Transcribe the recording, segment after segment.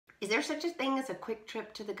Is there such a thing as a quick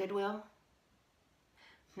trip to the Goodwill?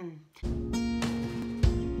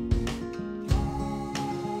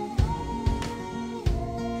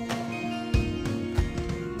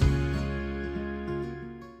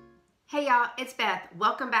 Hey y'all, it's Beth.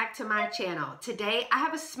 Welcome back to my channel. Today I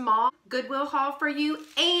have a small Goodwill haul for you and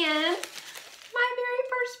my very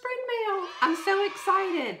first friend mail. I'm so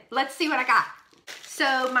excited. Let's see what I got.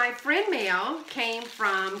 So my friend mail came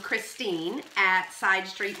from Christine at Side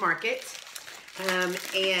Street Market.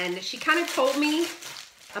 And she kind of told me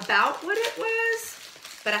about what it was,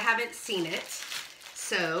 but I haven't seen it.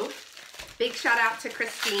 So big shout out to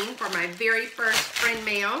Christine for my very first friend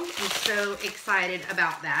mail. I'm so excited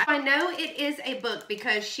about that. I know it is a book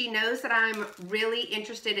because she knows that I'm really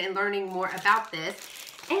interested in learning more about this.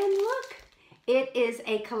 And look, it is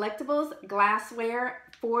a collectibles glassware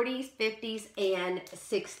 40s, 50s, and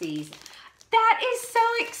 60s. That is so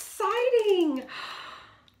exciting.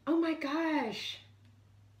 Oh my gosh.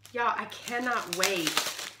 Y'all, I cannot wait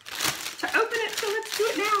to open it, so let's do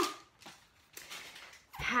it now.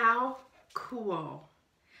 How cool.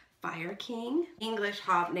 Fire King, English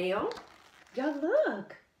hobnail. Y'all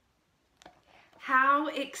look. How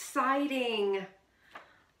exciting.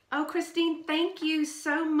 Oh, Christine, thank you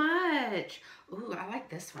so much. Ooh, I like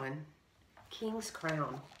this one. King's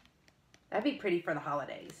Crown. That'd be pretty for the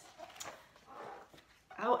holidays.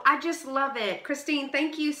 Oh, I just love it. Christine,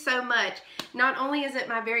 thank you so much. Not only is it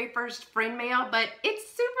my very first friend mail, but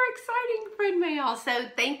it's super exciting friend mail. So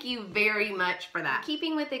thank you very much for that.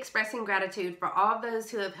 Keeping with expressing gratitude for all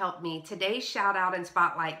those who have helped me, today's shout out and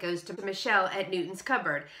spotlight goes to Michelle at Newton's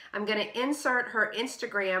Cupboard. I'm gonna insert her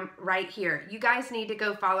Instagram right here. You guys need to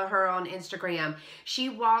go follow her on Instagram. She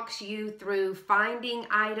walks you through finding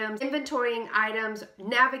items, inventorying items,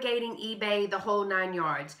 navigating eBay, the whole 9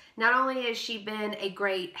 yards. Not only has she been a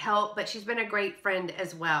great help, but she's been a great friend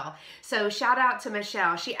as well. So shout out to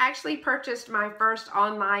Michelle. She actually purchased my first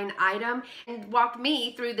online item and walked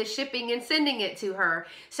me through the shipping and sending it to her.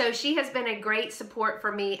 So she has been a great support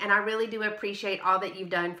for me, and I really do appreciate all that you've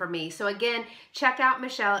done for me. So again, check out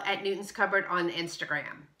Michelle at Newton's Cupboard on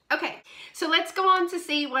Instagram. Okay, so let's go on to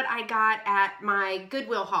see what I got at my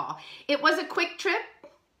Goodwill haul. It was a quick trip.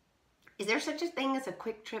 Is there such a thing as a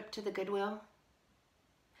quick trip to the Goodwill?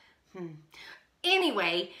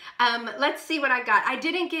 Anyway, let's see what I got. I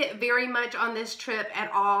didn't get very much on this trip at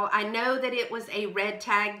all. I know that it was a red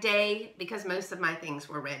tag day because most of my things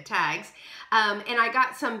were red tags. And I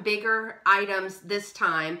got some bigger items this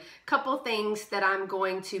time. Couple things that I'm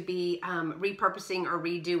going to be repurposing or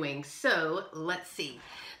redoing. So let's see.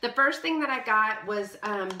 The first thing that I got was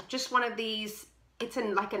just one of these. It's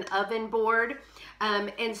like an oven board.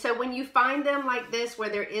 And so when you find them like this where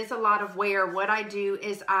there is a lot of wear, what I do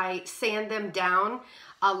is I sand them down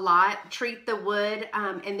a lot, treat the wood,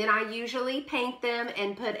 and then I usually paint them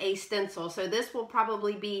and put a stencil. So this will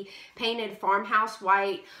probably be painted farmhouse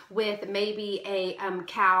white with maybe a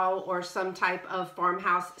cow or some type of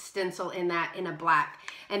farmhouse stencil in that in a black.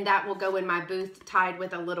 And that will go in my booth tied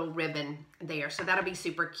with a little ribbon there. So that'll be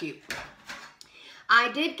super cute. I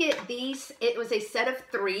did get these. It was a set of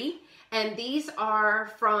 3, and these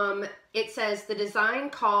are from, it says, the design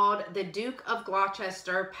called the Duke of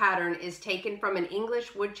Gloucester pattern is taken from an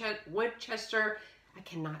English Woodchester, I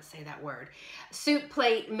cannot say that word, soup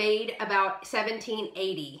plate made about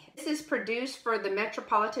 1780. This is produced for the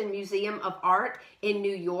Metropolitan Museum of Art in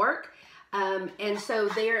New York. And so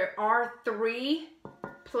there are 3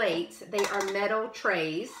 plates. They are metal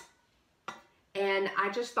trays. And I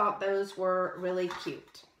just thought those were really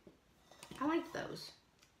cute. I like those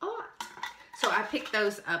a lot. So I picked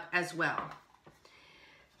those up as well.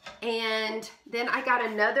 And then I got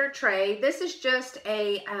another tray. This is just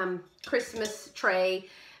a Christmas tray,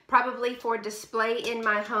 probably for display in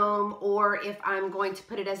my home, or if I'm going to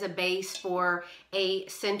put it as a base for a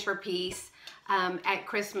centerpiece at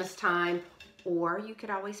Christmas time. Or you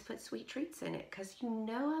could always put sweet treats in it, because you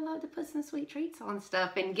know I love to put some sweet treats on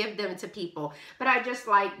stuff and give them to people. But I just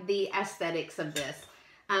like the aesthetics of this.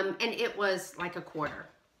 And it was like $1.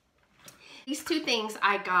 These 2 things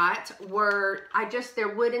I got were,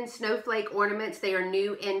 they're wooden snowflake ornaments. They are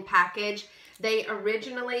new in package. They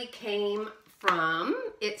originally came from,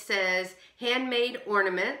 it says, handmade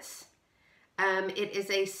ornaments. It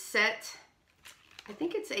is a set, I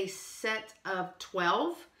think it's a set of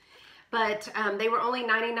 12. But they were only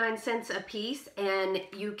 99 cents a piece, and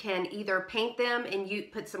you can either paint them and you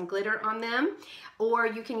put some glitter on them, or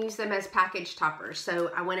you can use them as package toppers.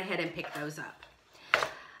 So I went ahead and picked those up.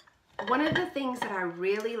 One of the things that I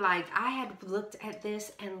really liked, I had looked at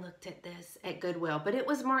this and looked at this at Goodwill, but it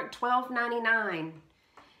was marked $12.99.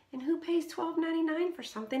 And who pays $12.99 for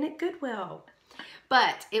something at Goodwill?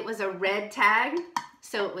 But it was a red tag,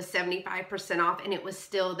 so it was 75% off, and it was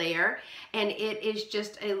still there. And it is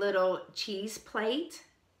just a little cheese plate,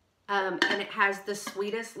 and it has the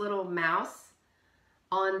sweetest little mouse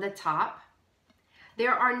on the top.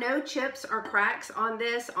 There are no chips or cracks on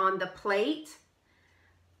this, on the plate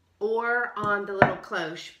or on the little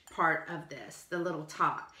cloche part of this, the little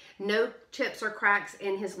top. No chips or cracks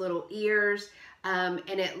in his little ears, and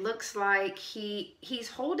it looks like he's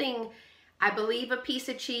holding, I believe, a piece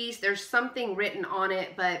of cheese. There's something written on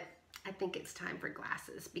it, but I think it's time for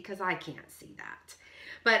glasses because I can't see that.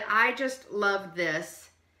 But I just love this.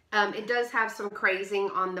 It does have some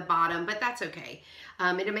crazing on the bottom, but that's okay.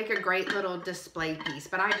 It'll make a great little display piece,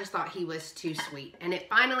 but I just thought he was too sweet. And it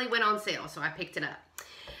finally went on sale, so I picked it up.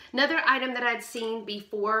 Another item that I'd seen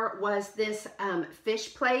before was this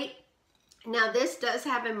fish plate. Now this does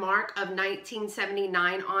have a mark of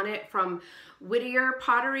 1979 on it from Whittier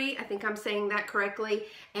Pottery. I think I'm saying that correctly.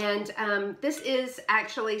 And this is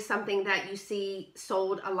actually something that you see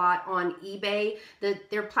sold a lot on eBay.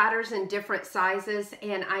 They're platters in different sizes,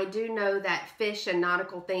 and I do know that fish and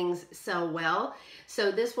nautical things sell well.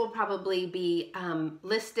 So this will probably be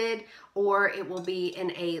listed, or it will be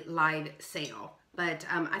in a live sale. But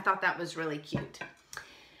I thought that was really cute.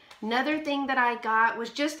 Another thing that I got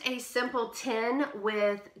was just a simple tin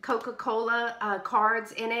with Coca-Cola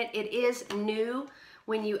cards in it. It is new.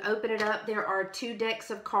 When you open it up, there are 2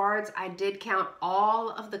 decks of cards. I did count all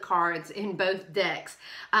of the cards in both decks.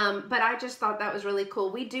 But I just thought that was really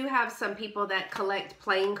cool. We do have some people that collect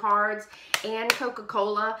playing cards and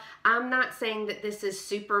Coca-Cola. I'm not saying that this is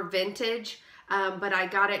super vintage, but I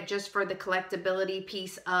got it just for the collectability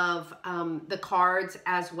piece of the cards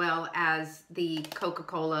as well as the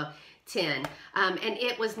Coca-Cola tin. And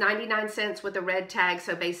it was 99 cents with a red tag,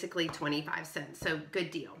 so basically 25 cents, so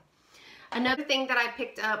good deal. Another thing that I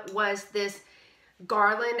picked up was this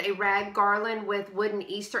garland, a rag garland with wooden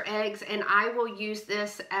Easter eggs, and I will use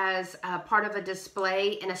this as part of a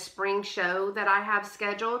display in a spring show that I have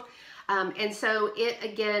scheduled. And so it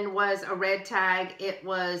again was a red tag. It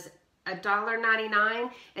was $1.99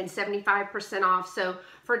 and 75% off. So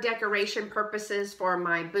for decoration purposes for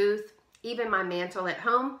my booth, even my mantle at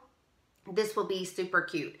home, this will be super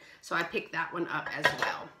cute. So I picked that one up as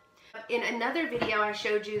well. In another video, I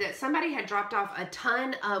showed you that somebody had dropped off a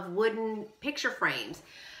ton of wooden picture frames,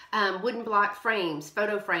 wooden block frames,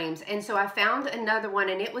 photo frames. And so I found another one,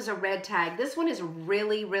 and it was a red tag. This one is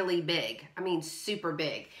really, really big. I mean, super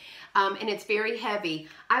big. And it's very heavy.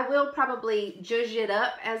 I will probably zhuzh it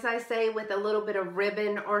up, as I say, with a little bit of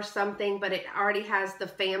ribbon or something, but it already has the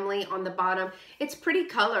family on the bottom. It's pretty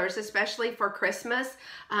colors, especially for Christmas.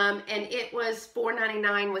 And it was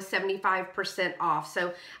 $4.99 with 75% off.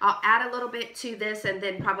 So I'll add a little bit to this and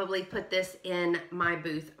then probably put this in my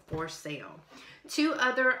booth for sale. 2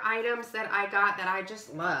 other items that I got that I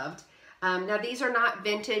just loved. Now these are not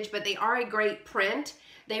vintage, but they are a great print.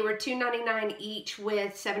 They were $2.99 each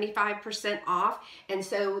with 75% off. And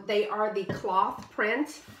so they are the cloth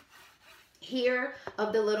print here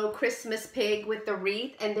of the little Christmas pig with the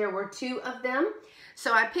wreath. And there were 2 of them.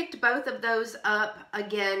 So I picked both of those up.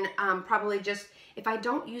 Again, probably just, if I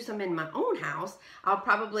don't use them in my own house, I'll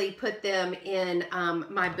probably put them in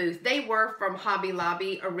my booth. They were from Hobby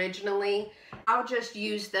Lobby originally. I'll just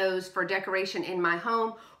use those for decoration in my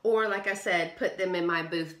home, or like I said, put them in my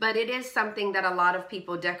booth. But it is something that a lot of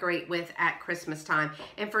people decorate with at Christmas time.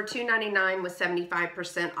 And for $2.99 with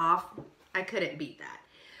 75% off, I couldn't beat that.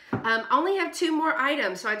 I only have 2 more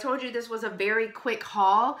items, so I told you this was a very quick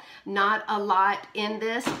haul. Not a lot in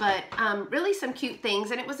this, but really some cute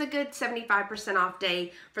things, and it was a good 75% off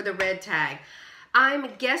day for the red tag.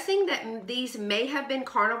 I'm guessing that these may have been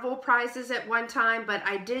carnival prizes at one time, but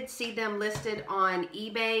I did see them listed on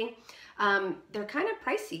eBay. They're kind of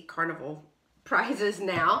pricey carnival prizes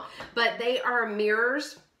now, but they are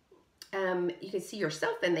mirrors. You can see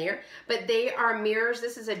yourself in there, but they are mirrors.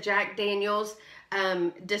 This is a Jack Daniel's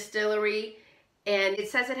distillery, and it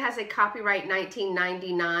says it has a copyright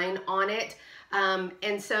 1999 on it.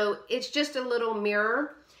 And so it's just a little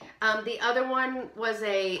mirror. The other one was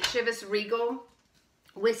a Chivas Regal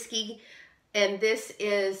whiskey, and this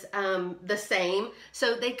is the same.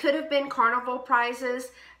 So they could have been carnival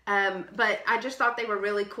prizes, but I just thought they were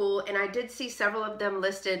really cool, and I did see several of them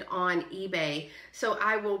listed on eBay. So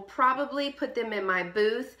I will probably put them in my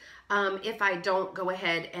booth if I don't go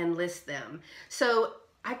ahead and list them. So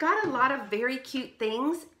I got a lot of very cute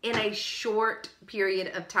things in a short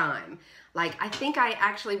period of time. Like, I think I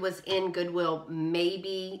actually was in Goodwill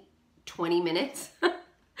maybe 20 minutes.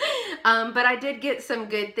 But I did get some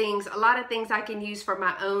good things. A lot of things I can use for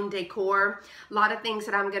my own decor. A lot of things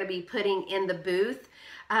that I'm going to be putting in the booth.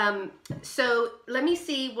 So let me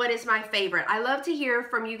see what is my favorite. I love to hear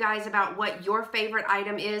from you guys about what your favorite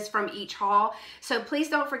item is from each haul. So please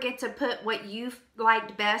don't forget to put what you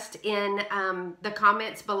liked best in the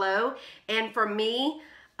comments below. And for me,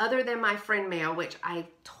 other than my friend mail, which I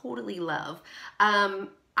totally love,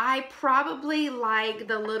 I probably like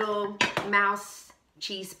the little mouse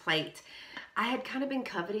cheese plate. I had kind of been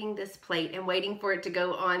coveting this plate and waiting for it to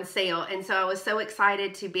go on sale, and so I was so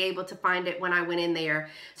excited to be able to find it when I went in there.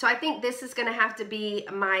 So I think this is going to have to be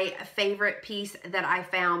my favorite piece that I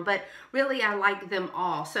found, but really I like them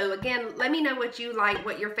all. So again, let me know what you like,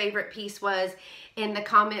 what your favorite piece was in the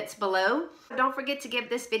comments below. Don't forget to give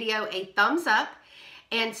this video a thumbs up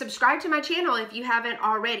and subscribe to my channel if you haven't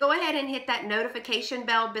already. Go ahead and hit that notification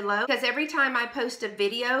bell below, because every time I post a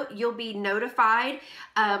video, you'll be notified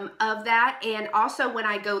of that. And also when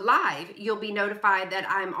I go live, you'll be notified that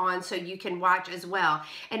I'm on, so you can watch as well.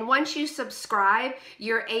 And once you subscribe,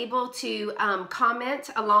 you're able to comment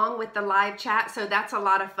along with the live chat. So that's a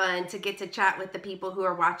lot of fun to get to chat with the people who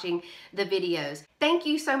are watching the videos. Thank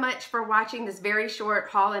you so much for watching this very short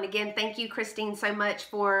haul. And again, thank you, Christine, so much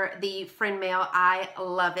for the friend mail. I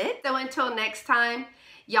love it. So until next time,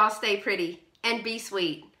 y'all stay pretty and be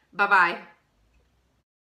sweet. Bye-bye.